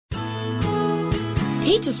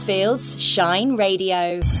Petersfield's Shine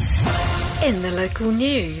Radio. In the local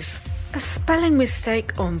news, a spelling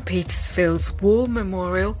mistake on Petersfield's War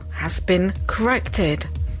Memorial has been corrected.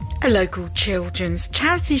 A local children's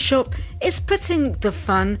charity shop is putting the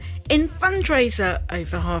fun in fundraiser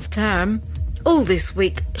over half-term. All this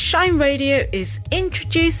week, Shine Radio is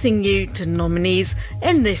introducing you to nominees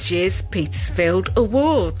in this year's Petersfield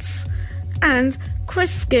Awards. And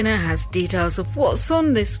Chris Skinner has details of what's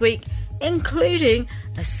on this week, including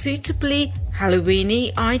a suitably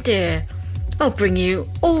Halloweeny idea. I'll bring you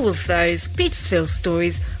all of those Petersfield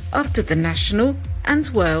stories after the national and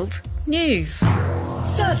world news.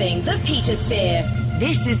 Serving the Petersphere.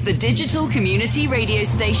 This is the digital community radio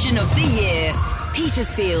station of the year.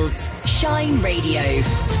 Petersfield's Shine Radio.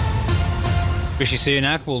 Rishi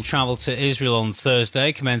Sunak will travel to Israel on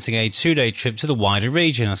Thursday, commencing a 2-day trip to the wider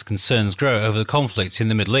region as concerns grow over the conflict in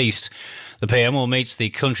the Middle East. The PM will meet the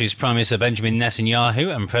country's Prime Minister Benjamin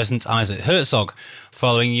Netanyahu and President Isaac Herzog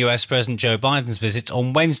following US President Joe Biden's visit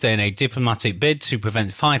on Wednesday in a diplomatic bid to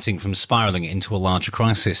prevent fighting from spiralling into a larger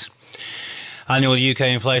crisis. Annual UK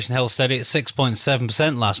inflation held steady at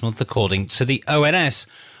 6.7% last month, according to the ONS.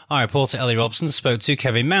 Our reporter Ellie Robson spoke to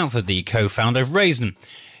Kevin Mountford, the co-founder of Raisin.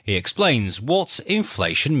 He explains what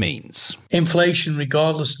inflation means. Inflation,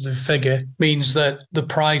 regardless of the figure, means that the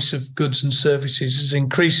price of goods and services is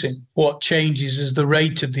increasing. What changes is the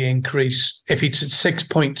rate of the increase. If it's at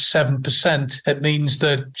 6.7%, it means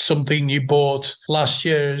that something you bought last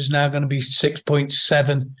year is now going to be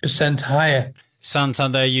 6.7% higher.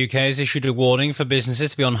 Santander UK has issued a warning for businesses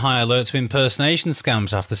to be on high alert to impersonation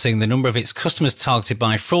scams after seeing the number of its customers targeted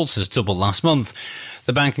by fraudsters double last month.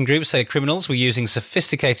 The banking group say criminals were using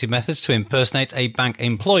sophisticated methods to impersonate a bank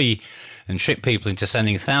employee and trick people into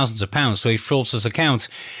sending thousands of pounds to a fraudster's account.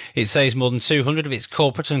 It says more than 200 of its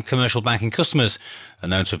corporate and commercial banking customers are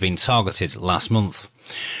known to have been targeted last month.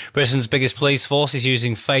 Britain's biggest police force is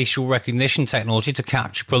using facial recognition technology to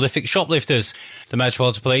catch prolific shoplifters. The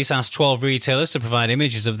Metropolitan Police asked 12 retailers to provide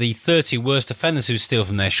images of the 30 worst offenders who steal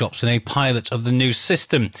from their shops in a pilot of the new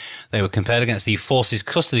system. They were compared against the force's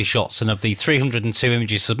custody shots, and of the 302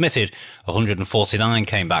 images submitted, 149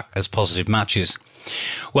 came back as positive matches.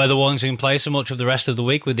 Weather warnings are in place for much of the rest of the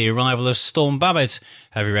week with the arrival of Storm Babbitt.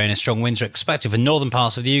 Heavy rain and strong winds are expected for northern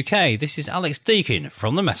parts of the UK. This is Alex Deakin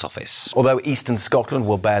from the Met Office. Although eastern Scotland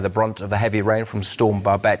will bear the brunt of the heavy rain from Storm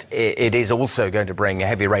Babbitt, it is also going to bring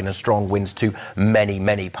heavy rain and strong winds to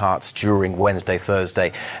many parts during Wednesday,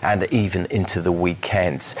 Thursday and even into the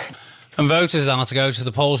weekend. And voters are to go to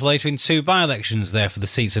the polls later in 2 by-elections there for the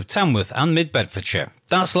seats of Tamworth and Mid-Bedfordshire.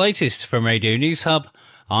 That's the latest from Radio News Hub.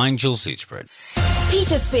 I'm Jules Zutterbird.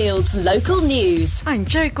 Petersfield's local news. I'm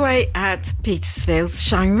Jo Gray at Petersfield's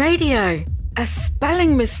Shine Radio. A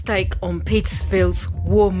spelling mistake on Petersfield's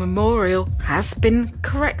War Memorial has been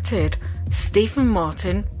corrected. Stephen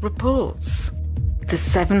Martin reports. The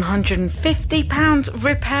 £750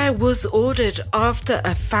 repair was ordered after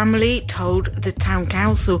a family told the town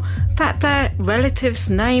council that their relative's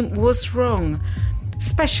name was wrong.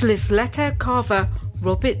 Specialist letter carver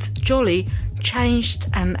Robert Jolly changed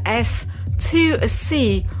an S to a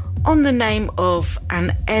C on the name of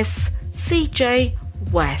an SCJ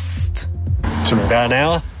West. Took me about an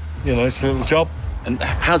hour, it's a little job. And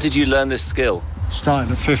how did you learn this skill?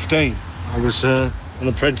 Starting at 15. I was an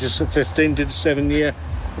apprentice at 15, did a 7-year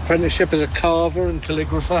apprenticeship as a carver and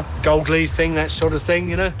calligrapher, gold leaf thing, that sort of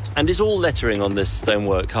thing, And is all lettering on this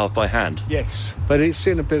stonework carved by hand? Yes, but it's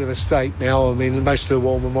in a bit of a state now. I mean, most of the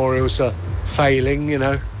war memorials are failing,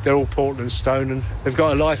 They're all Portland stone and they've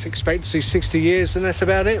got a life expectancy 60 years and that's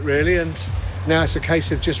about it, really. And now it's a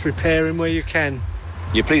case of just repairing where you can.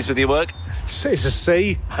 You're pleased with your work? It's a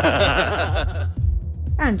C.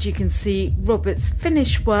 And you can see Robert's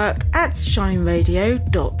finished work at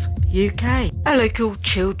shineradio.uk. A local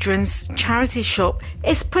children's charity shop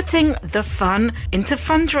is putting the fun into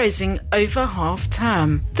fundraising over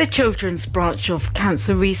half-term. The children's branch of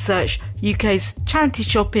Cancer Research UK's charity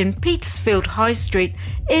shop in Petersfield High Street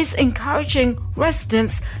is encouraging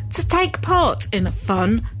residents to take part in a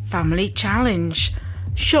fun family challenge.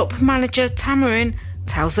 Shop manager Tamarin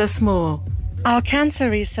tells us more. Our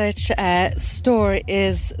Cancer Research store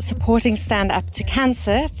is supporting Stand Up to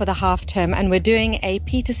Cancer for the half term, and we're doing a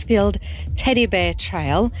Petersfield teddy bear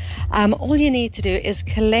trail. All you need to do is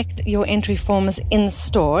collect your entry forms in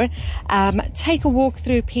store, take a walk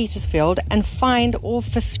through Petersfield and find all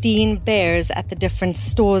 15 bears at the different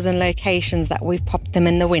stores and locations that we've popped them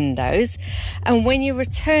in the windows. And when you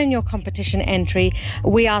return your competition entry,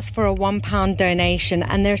 we ask for a £1 donation,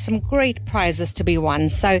 and there's some great prizes to be won.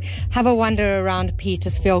 So have a wander gather around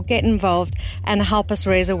Petersfield, get involved and help us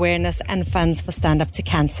raise awareness and funds for Stand Up to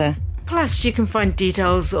Cancer. Plus, you can find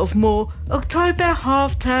details of more October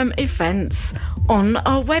half-term events on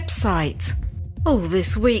our website. All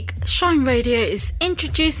this week, Shine Radio is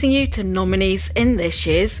introducing you to nominees in this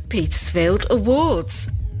year's Petersfield Awards.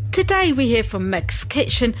 Today we hear from Meg's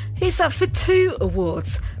Kitchen, who's up for 2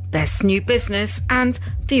 awards, Best New Business and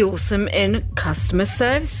the Awesome in Customer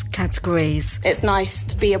Service categories. It's nice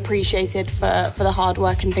to be appreciated for the hard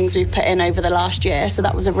work and things we've put in over the last year, so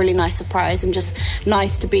that was a really nice surprise and just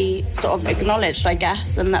nice to be sort of acknowledged, I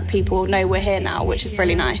guess, and that people know we're here now, which is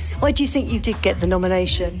really nice. Why do you think you did get the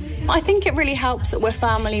nomination? I think it really helps that we're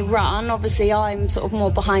family run. Obviously I'm sort of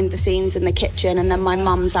more behind the scenes in the kitchen, and then my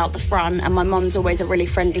mum's out the front, and my mum's always a really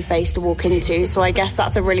friendly face to walk into, so I guess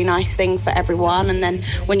that's a really nice thing for everyone. And then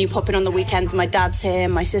when you pop in on the weekends, my dad's here,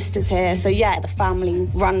 my sister's here, so yeah, the family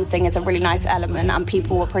run thing is a really nice element and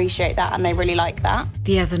people appreciate that and they really like that.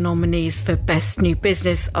 The other nominees for Best New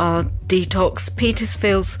Business are Detox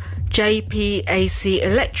Petersfield's JPAC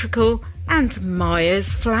Electrical and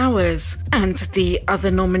Myers Flowers. And the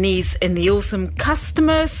other nominees in the Awesome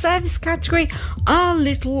Customer Service category are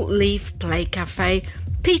Little Leaf Play Cafe,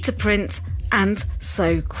 Peter Print and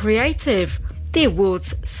So Creative. The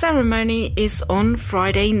awards ceremony is on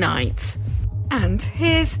Friday night. And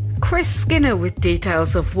here's Chris Skinner with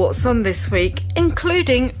details of what's on this week,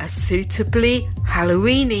 including a suitably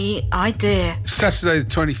Halloween-y idea. Saturday the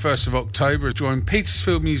 21st of October, join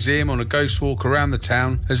Petersfield Museum on a ghost walk around the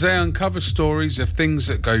town as they uncover stories of things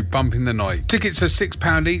that go bump in the night. Tickets are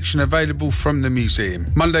 £6 each and available from the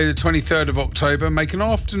museum. Monday the 23rd of October, make an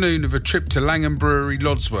afternoon of a trip to Langham Brewery,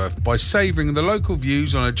 Lodsworth by savouring the local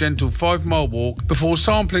views on a gentle 5-mile walk before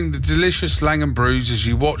sampling the delicious Langham brews as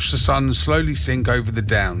you watch the sun slowly sink over the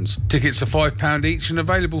downs. Tickets are £5 each and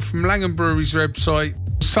available from Langham Brewery's website.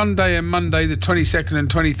 Sunday and Monday the 22nd and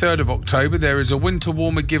 23rd of October, there is a winter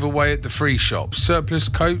warmer giveaway at the Free Shop. Surplus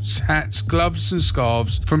coats, hats, gloves and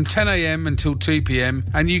scarves from 10 a.m. until 2 p.m,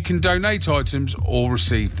 and you can donate items or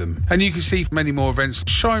receive them. And you can see many more events at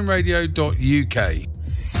shineradio.uk.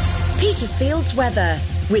 Petersfield's weather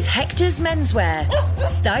with Hector's Menswear.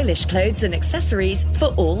 Stylish clothes and accessories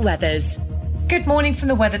for all weathers. Good morning from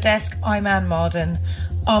the weather desk. I'm Anne Marden.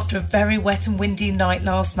 After a very wet and windy night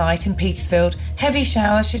last night in Petersfield, heavy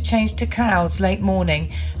showers should change to clouds late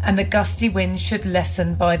morning and the gusty winds should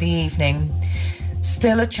lessen by the evening.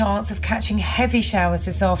 Still a chance of catching heavy showers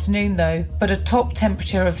this afternoon though, but a top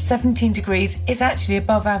temperature of 17 degrees is actually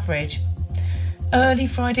above average. Early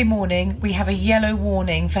Friday morning, we have a yellow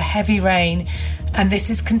warning for heavy rain, and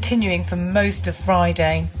this is continuing for most of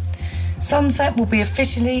Friday. Sunset will be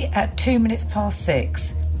officially at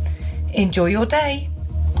 6:02. Enjoy your day.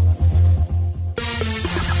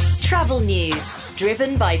 Travel news,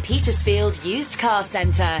 driven by Petersfield Used Car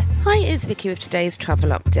Centre. Hi, it's Vicky with today's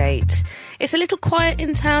travel update. It's a little quiet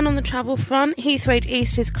in town on the travel front. Heathrow Road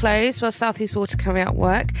East is closed while South East Water carry out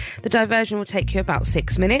work. The diversion will take you about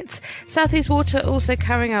 6 minutes. South East Water also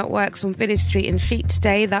carrying out works on Village Street in Sheet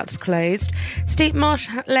today. That's closed. Steep Marsh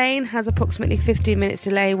Lane has approximately 15 minutes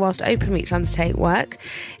delay whilst Openreach undertake work.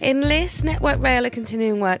 In Liss, Network Rail are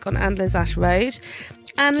continuing work on Andlers Ash Road.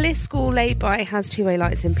 And Liss School lay-by has two-way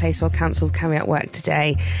lights in place while council carry out work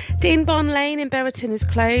today. Dean Bond Lane in Berriton is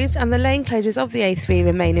closed and the lane closures of the A3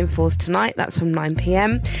 remain in force tonight. That's from 9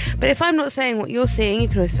 p.m. But if I'm not saying what you're seeing, you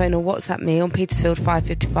can always phone or WhatsApp me on Petersfield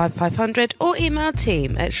 555 500 or email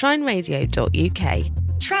team at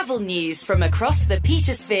shineradio.uk. Travel news from across the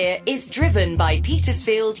Petersphere is driven by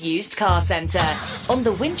Petersfield Used Car Centre on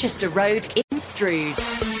the Winchester Road in Strood.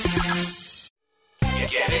 You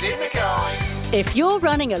get it in the guide. If you're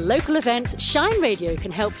running a local event, Shine Radio can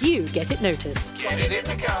help you get it noticed. Get it in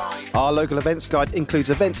the guide. Our local events guide includes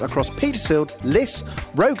events across Petersfield, Liss,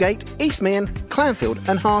 Rowgate, Eastmeon, Clanfield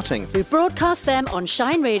and Harting. We broadcast them on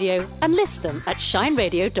Shine Radio and list them at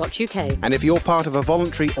shineradio.uk. And if you're part of a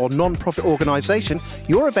voluntary or non-profit organisation,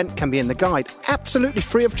 your event can be in the guide absolutely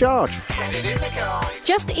free of charge. Get it in the guide.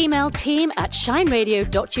 Just email team at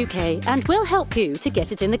shineradio.uk and we'll help you to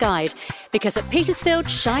get it in the guide. Because at Petersfield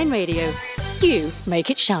Shine Radio, you make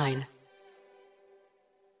it shine.